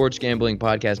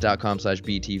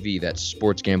 sportsgamblingpodcast.com/BTV. That's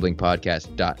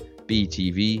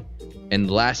sportsgamblingpodcast.btv.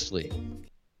 And lastly,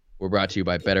 we're brought to you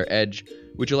by Better Edge,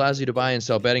 which allows you to buy and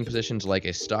sell betting positions like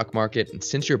a stock market. And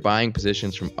since you're buying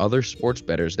positions from other sports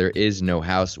bettors, there is no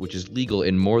house, which is legal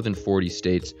in more than 40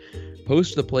 states.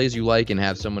 Post the plays you like and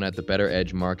have someone at the Better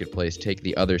Edge marketplace take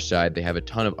the other side. They have a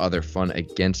ton of other fun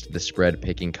against the spread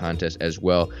picking contests as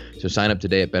well. So sign up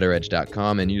today at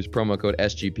betteredge.com and use promo code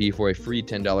SGP for a free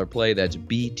 $10 play. That's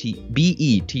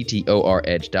BETTOR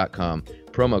edge.com,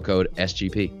 promo code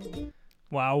SGP.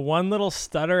 Wow, one little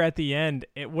stutter at the end.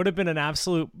 It would have been an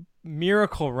absolute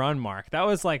miracle run, Mark. That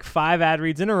was like 5 ad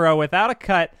reads in a row without a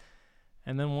cut,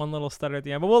 and then one little stutter at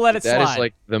the end. But we'll let it slide. That is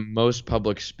like the most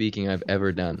public speaking I've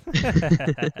ever done.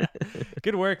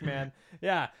 Good work, man.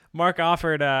 Yeah, Mark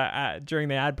offered during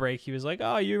the ad break. He was like,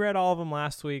 "Oh, you read all of them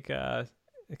last week,"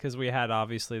 because we had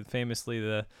obviously famously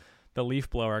the leaf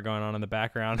blower going on in the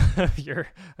background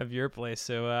of your place.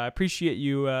 So I appreciate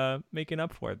you making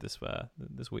up for it this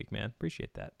week, man.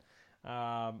 Appreciate that.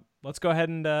 Let's go ahead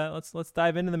and let's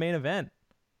dive into the main event.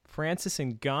 Francis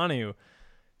Ngannou,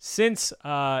 since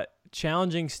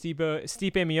challenging Stipe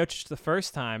Miocic the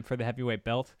first time for the heavyweight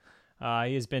belt,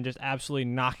 he has been just absolutely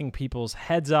knocking people's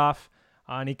heads off.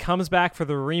 and he comes back for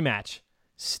the rematch.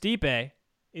 Stipe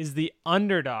is the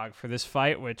underdog for this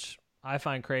fight, which I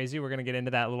find crazy. We're going to get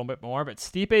into that a little bit more, but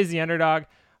Stipe is the underdog.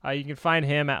 You can find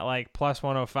him at like plus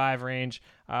 105 range.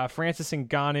 Francis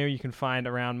Ngannou you can find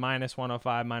around minus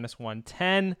 105, minus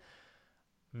 110.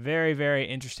 Very, very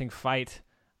interesting fight.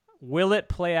 Will it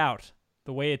play out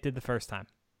the way it did the first time?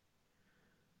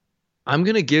 I'm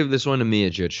going to give this one to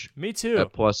Miocic. Me too.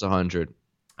 At plus 100.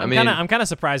 I'm kind of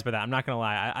surprised by that. I'm not going to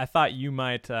lie. I thought you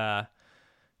might, I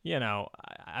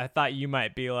thought you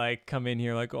might be like, come in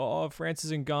here like, oh,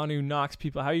 Francis Ngannou knocks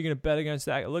people. How are you going to bet against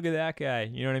that? Look at that guy.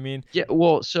 You know what I mean? Yeah,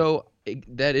 well, so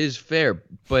that is fair,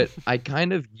 but I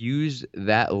kind of use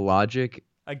that logic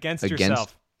against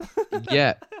yourself.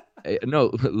 Yeah. No,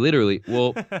 literally.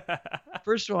 Well,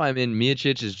 first of all, I mean,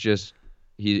 Miocic is just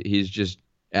he's just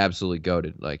absolutely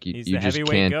goated. Like you just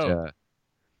can't.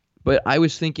 But I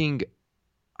was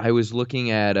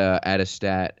looking at a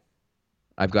stat.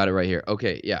 I've got it right here.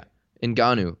 Okay, yeah.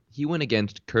 Ngannou, he went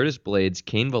against Curtis Blades,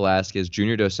 Cain Velasquez,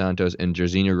 Junior Dos Santos, and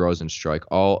Jairzinho Rozenstruik,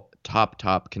 all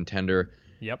top contender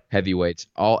heavyweights,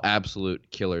 all absolute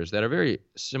killers that are very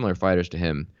similar fighters to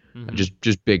him. Mm-hmm.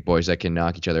 Just big boys that can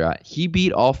knock each other out. He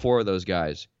beat all four of those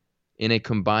guys in a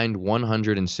combined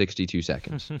 162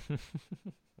 seconds.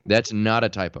 That's not a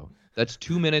typo. That's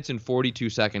 2 minutes and 42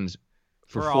 seconds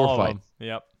for four fights.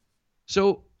 Yep.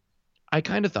 So I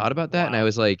kind of thought about that, and I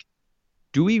was like,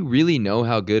 do we really know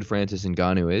how good Francis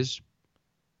Ngannou is?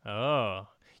 Oh.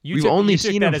 We've only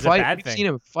seen him fight. We've seen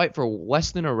him fight for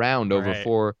less than a round over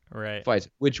four fights,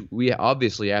 which we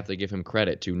obviously have to give him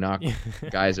credit to knock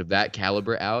guys of that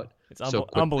caliber out. It's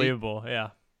unbelievable, yeah.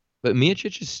 But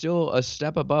Miocic is still a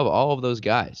step above all of those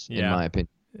guys, in my opinion.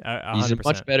 100%. He's a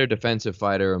much better defensive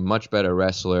fighter, a much better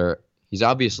wrestler. He's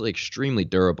obviously extremely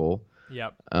durable.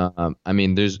 Yep. I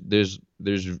mean, there's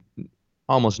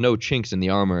almost no chinks in the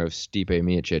armor of Stipe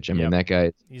Miocic. I mean, that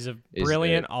guy. He's a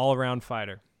brilliant all-around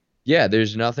fighter. Yeah,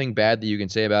 there's nothing bad that you can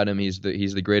say about him. He's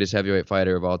the greatest heavyweight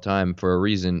fighter of all time for a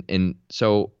reason. And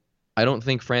so I don't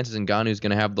think Francis Ngannou is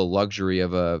going to have the luxury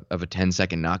of a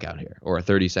 10-second knockout here, or a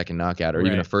 30-second knockout, or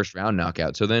even a first-round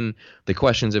knockout. So then the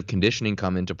questions of conditioning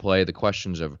come into play. The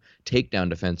questions of takedown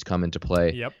defense come into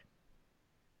play. Yep.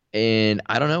 And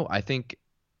I don't know. I think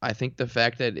the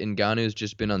fact that Ngannou's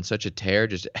just been on such a tear,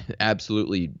 just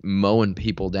absolutely mowing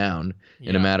people down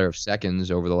in a matter of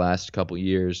seconds over the last couple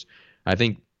years, I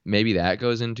think maybe that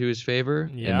goes into his favor,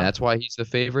 and that's why he's the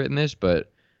favorite in this.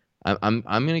 But I'm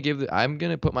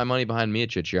gonna put my money behind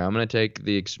Miocic here. I'm gonna take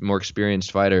the more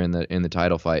experienced fighter in the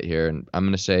title fight here, and I'm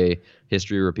gonna say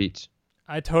history repeats.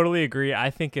 I totally agree. I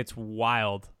think it's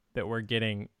wild that we're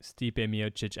getting Stipe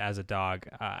Miocic as a dog.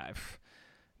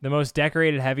 The most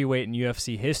decorated heavyweight in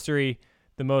UFC history,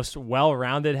 the most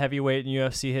well-rounded heavyweight in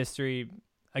UFC history,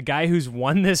 a guy who's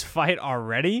won this fight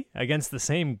already against the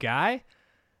same guy.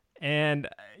 And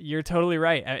you're totally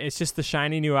right. It's just the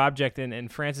shiny new object,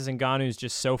 and Francis Ngannou is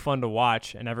just so fun to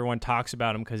watch, and everyone talks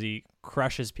about him because he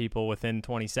crushes people within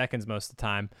 20 seconds most of the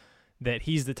time, that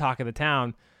he's the talk of the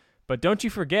town. But don't you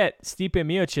forget, Stipe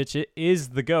Miocic is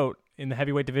the GOAT in the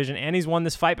heavyweight division, and he's won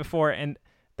this fight before, and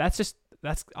that's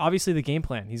obviously the game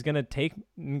plan. He's going to take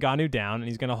Ngannou down, and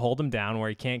he's going to hold him down where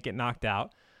he can't get knocked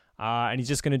out. And he's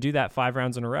just going to do that 5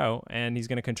 rounds in a row, and he's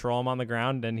going to control him on the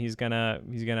ground, and he's gonna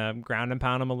ground and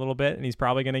pound him a little bit, and he's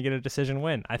probably going to get a decision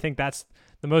win. I think that's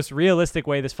the most realistic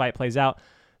way this fight plays out.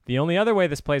 The only other way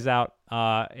this plays out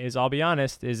is, I'll be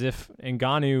honest, is if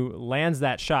Ngannou lands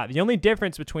that shot. The only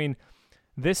difference between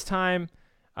this time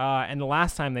and the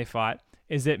last time they fought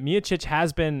is that Miocic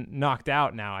has been knocked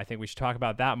out now. I think we should talk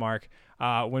about that, Mark.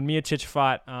 When Miocic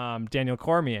fought Daniel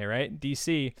Cormier, right,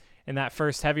 DC, in that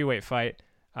first heavyweight fight,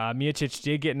 Miocic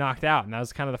did get knocked out, and that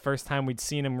was kind of the first time we'd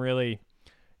seen him really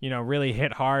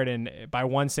hit hard and by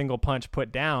one single punch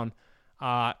put down.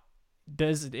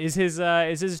 Is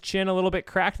his chin a little bit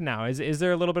cracked now? Is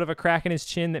there a little bit of a crack in his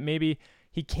chin that maybe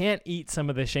he can't eat some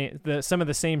of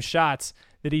the same shots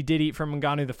that he did eat from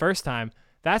Ngannou the first time?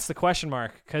 That's the question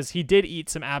mark, because he did eat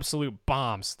some absolute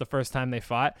bombs the first time they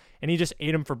fought, and he just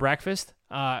ate them for breakfast.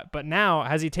 But now,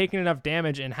 has he taken enough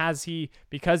damage, and has he,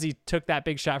 because he took that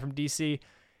big shot from DC,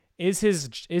 is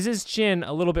his chin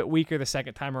a little bit weaker the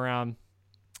second time around?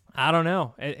 I don't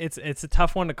know. It's a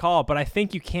tough one to call, but I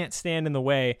think you can't stand in the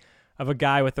way of a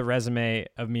guy with the resume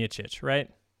of Miocic,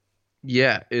 right?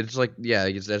 Yeah, it's like, I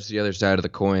guess that's the other side of the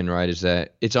coin, right? Is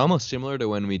that it's almost similar to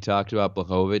when we talked about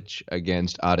Blachowicz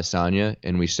against Adesanya,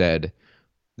 and we said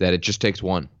that it just takes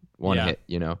one hit,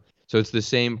 you know? So it's the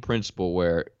same principle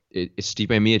where it's Stipe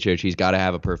Miocic, he's got to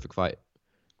have a perfect fight.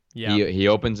 Yeah. He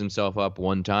opens himself up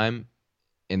one time,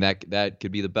 and that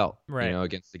could be the belt, Right.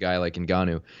 against a guy like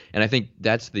Ngannou. And I think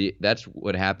that's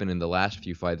what happened in the last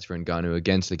few fights for Ngannou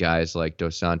against the guys like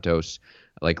Dos Santos,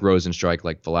 like Rosenstrike,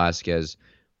 like Velasquez.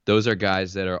 Those are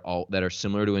guys that are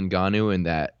similar to Ngannou in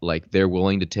that like they're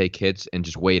willing to take hits and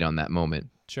just wait on that moment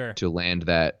Sure. to land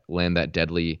that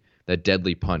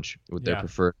deadly punch with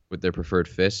their preferred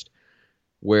fist.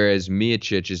 Whereas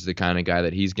Miocic is the kind of guy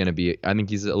that he's going to be. I think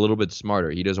he's a little bit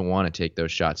smarter. He doesn't want to take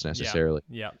those shots necessarily.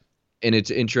 Yeah. And it's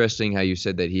interesting how you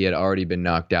said that he had already been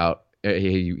knocked out.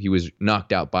 He was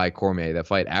knocked out by Cormier that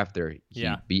fight after he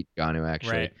beat Ngannou,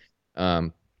 actually.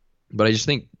 Right. But I just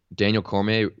think Daniel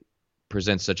Cormier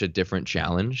presents such a different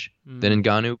challenge than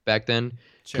Ngannou back then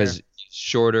because he's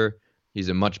shorter. He's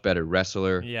a much better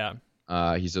wrestler. Yeah.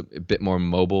 He's a bit more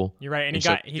mobile. You're right, and he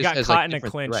got caught in a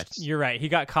clinch. You're right. He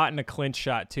got caught in a clinch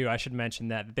shot too. I should mention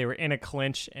that they were in a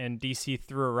clinch, and DC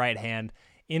threw a right hand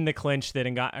in the clinch that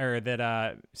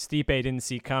Stipe didn't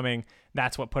see coming.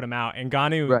 That's what put him out. And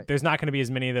Ngannou, there's not going to be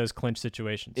as many of those clinch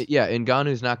situations.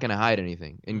 Ngannou's not going to hide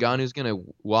anything. Ngannou's going to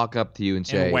walk up to you and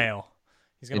say, wail.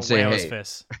 He's going to wail his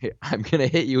fists. I'm going to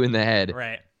hit you in the head.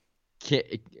 Right.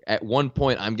 At one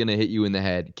point, I'm going to hit you in the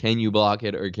head. Can you block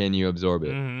it or can you absorb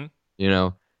it? Mm-hmm.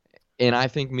 And I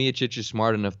think Miocic is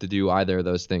smart enough to do either of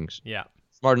those things. Yeah.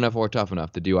 Smart enough or tough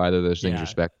enough to do either of those things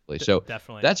respectively. So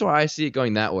definitely. That's why I see it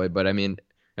going that way. But I mean,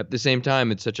 at the same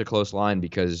time, it's such a close line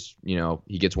because,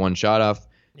 he gets one shot off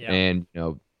and,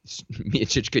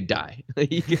 Miocic could die.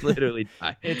 He could literally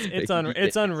die. It's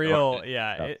unreal.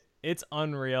 Yeah. It's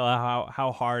unreal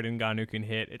how hard Ngannou can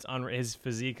hit. His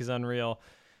physique is unreal.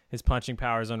 His punching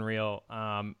power is unreal.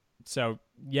 So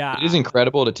yeah, it is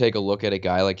incredible to take a look at a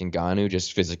guy like Ngannou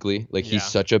just physically. Like he's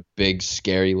such a big,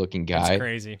 scary looking guy. It's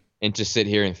crazy. And to sit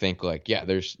here and think like, yeah,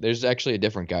 there's actually a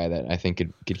different guy that I think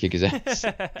could kick his ass.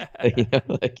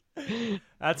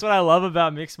 That's what I love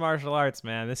about mixed martial arts,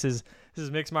 man. This is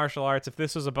mixed martial arts. If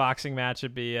this was a boxing match,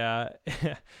 it'd be I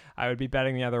would be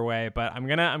betting the other way. But I'm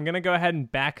gonna go ahead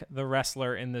and back the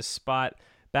wrestler in this spot.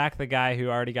 Back the guy who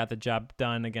already got the job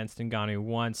done against Ngannou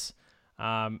once.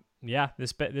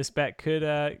 This bet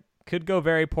could go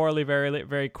very poorly, very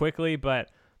very quickly, but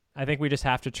I think we just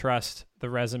have to trust the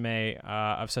resume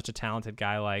of such a talented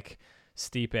guy like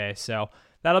Stipe. So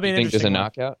that'll be an interesting. You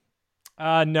think there's a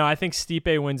knockout? No, I think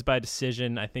Stipe wins by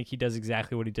decision. I think he does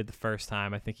exactly what he did the first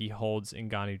time. I think he holds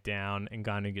Ngannou down.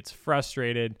 Ngannou gets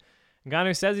frustrated.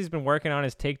 Ngannou says he's been working on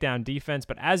his takedown defense,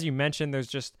 but as you mentioned,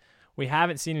 we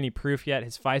haven't seen any proof yet.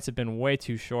 His fights have been way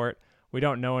too short. We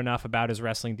don't know enough about his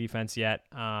wrestling defense yet.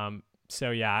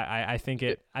 So yeah, I think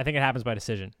it happens by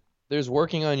decision. There's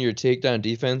working on your takedown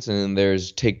defense, and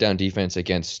there's takedown defense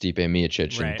against Stipe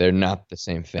Miocic, and they're not the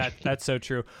same thing. That's so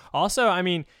true. Also, I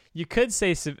mean, you could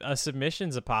say a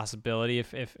submission's a possibility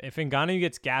if Ngannou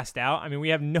gets gassed out. I mean, we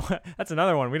have no. That's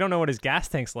another one. We don't know what his gas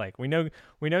tank's like. We know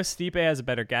Stipe has a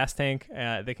better gas tank.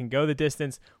 They can go the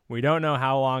distance. We don't know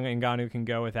how long Ngannou can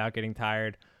go without getting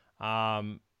tired.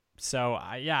 So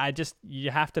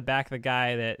you have to back the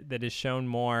guy that has shown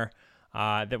more,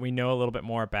 that we know a little bit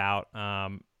more about.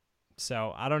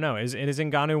 So I don't know. Is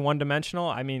Ngannou one-dimensional?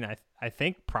 I mean, I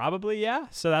think probably, yeah.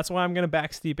 So that's why I'm going to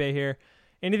back Stipe here.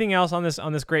 Anything else on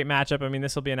this great matchup? I mean,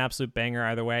 this will be an absolute banger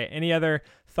either way. Any other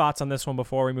thoughts on this one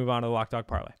before we move on to the Lock Dog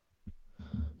Parlay?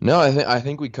 No, I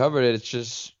think we covered it. It's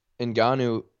just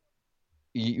Ngannou,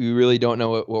 you really don't know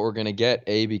what we're going to get,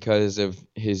 because of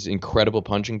his incredible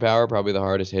punching power, probably the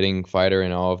hardest hitting fighter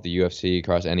in all of the UFC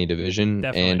across any division.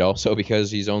 Definitely. And also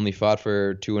because he's only fought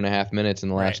for 2.5 minutes in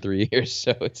the last 3 years.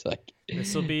 So it's like,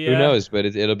 this will be who knows, but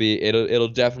it'll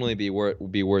definitely be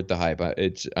worth the hype.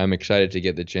 I'm excited to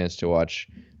get the chance to watch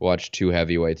two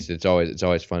heavyweights. It's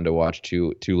always fun to watch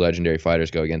two legendary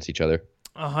fighters go against each other.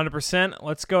 100%.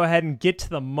 Let's go ahead and get to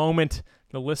the moment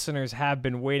the listeners have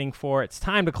been waiting for. It's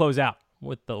time to close out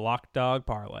with the Lock Dog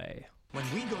Parlay. When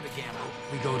we go to gamble,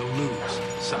 we go to lose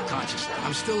subconsciously.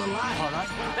 I'm still alive. All right.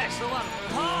 Thanks a lot.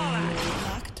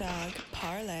 Lock Dog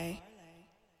Parlay.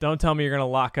 Don't tell me you're gonna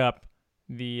lock up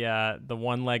the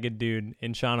one-legged dude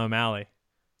in Sean O'Malley.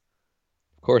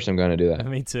 Of course, I'm gonna do that.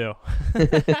 Me too.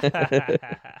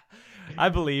 I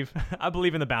believe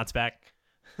in the bounce back.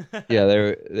 Yeah,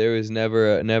 there was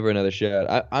never another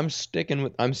shot. I'm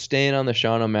staying on the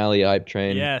Sean O'Malley hype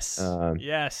train. Yes.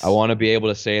 Yes. I want to be able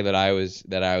to say that I was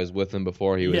with him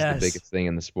before he was the biggest thing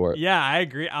in the sport. Yeah, I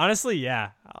agree. Honestly,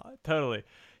 yeah, totally.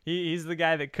 He's the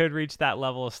guy that could reach that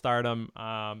level of stardom.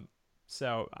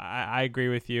 So I agree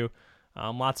with you.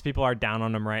 Lots of people are down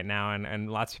on him right now, and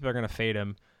lots of people are gonna fade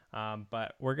him.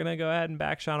 But we're gonna go ahead and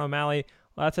back Sean O'Malley.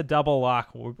 Well, that's a double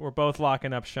lock. We're both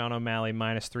locking up Sean O'Malley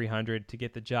minus 300 to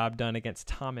get the job done against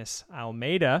Thomas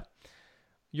Almeida.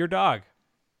 Your dog.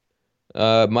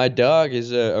 My dog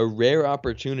is a rare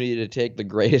opportunity to take the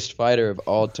greatest fighter of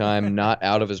all time, not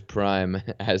out of his prime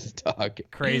as a dog.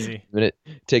 Crazy. I'm gonna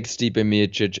take Stipe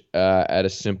Miocic at a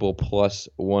simple plus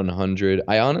 100.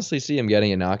 I honestly see him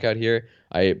getting a knockout here.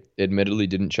 I admittedly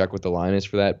didn't check what the line is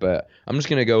for that, but I'm just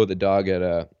gonna go with the dog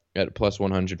at plus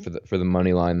 100 for the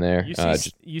money line there.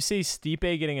 You see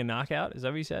Stipe getting a knockout? Is that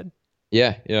what you said?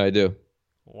 Yeah, I do.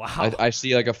 Wow. I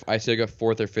see like a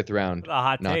fourth or fifth round a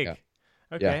hot knockout. take.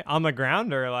 Okay, Yeah. on the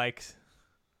ground or like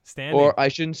standing? Or I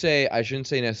shouldn't say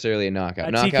necessarily a knockout.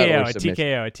 a Knockout TKO, or a submission.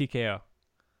 TKO, a TKO.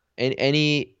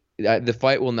 And the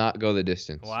fight will not go the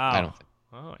distance. Wow. I don't think.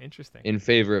 Oh, interesting. In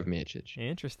favor of Miocic.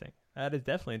 Interesting. That is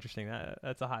definitely interesting.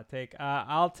 That's a hot take.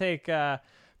 I'll take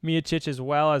Miocic as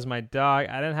well as my dog.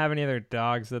 I didn't have any other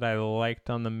dogs that I liked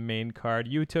on the main card.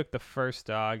 You took the first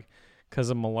dog because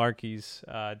of Malarkey's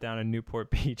down in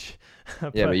Newport Beach.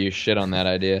 Yeah, but you shit on that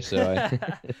idea, so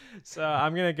So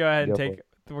I'm going to go ahead and Go for take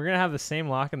 – we're going to have the same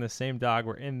lock and the same dog.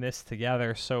 We're in this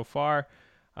together so far,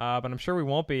 but I'm sure we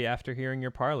won't be after hearing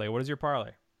your parlay. What is your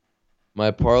parlay?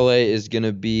 my parlay is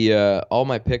gonna be all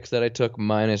my picks that I took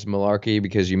minus Malarkey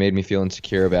because you made me feel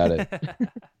insecure about it.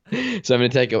 So I'm gonna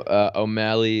take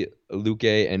O'Malley,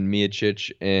 Luque, and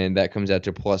Miocic, and that comes out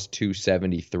to plus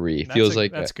 273. Feels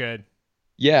like that's good.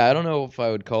 Yeah, I don't know if I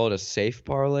would call it a safe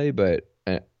parlay, but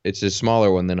it's a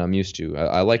smaller one than I'm used to.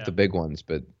 I like the big ones,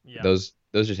 but those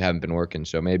just haven't been working.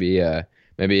 So maybe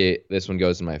this one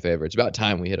goes in my favor. It's about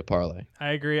time we hit a parlay.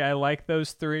 I agree. I like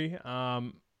those three.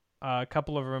 A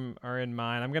couple of them are in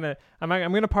mine. I'm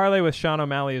gonna parlay with Sean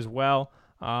O'Malley as well.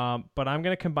 But I'm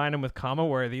gonna combine him with Kama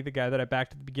Worthy, the guy that I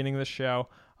backed at the beginning of the show.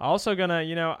 Also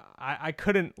gonna, I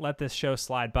couldn't let this show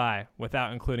slide by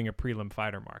without including a prelim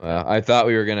fighter mark. I thought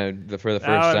we were gonna for the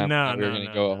first time we were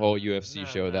gonna go a whole UFC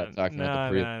show without talking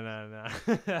about the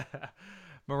prelim. No.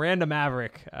 Miranda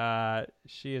Maverick,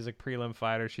 she is a prelim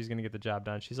fighter. She's gonna get the job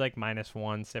done. She's like minus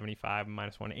 175,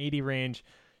 minus 180 range.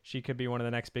 She could be one of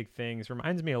the next big things.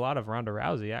 Reminds me a lot of Ronda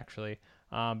Rousey, actually.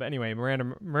 But anyway,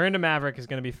 Miranda Maverick is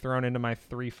going to be thrown into my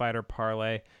 3-fighter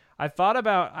parlay. I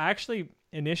actually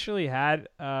initially had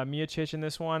Miocic in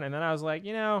this one, and then I was like,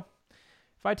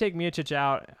 if I take Miocic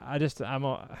out,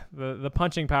 the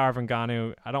punching power of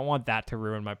Ngannou, I don't want that to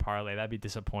ruin my parlay. That'd be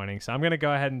disappointing. So I'm going to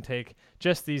go ahead and take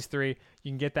just these 3.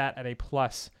 You can get that at a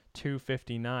plus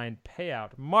 259 payout.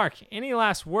 Mark, any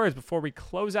last words before we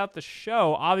close out the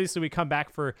show? Obviously, we come back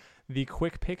for the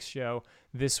Quick Picks show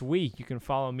this week. You can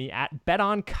follow me at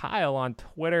BetOnKyle on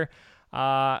Twitter,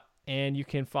 and you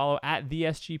can follow at the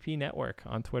SGP Network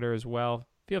on Twitter as well.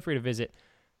 Feel free to visit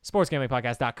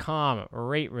sportsgamblingpodcast.com,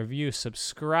 rate, review,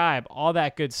 subscribe, all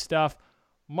that good stuff.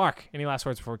 Mark, any last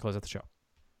words before we close out the show?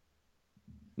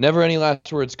 Never any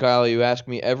last words, Kyle. You ask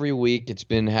me every week. It's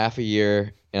been half a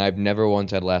year, and I've never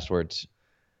once had last words.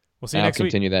 We'll see you next week.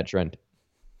 I'll continue that trend.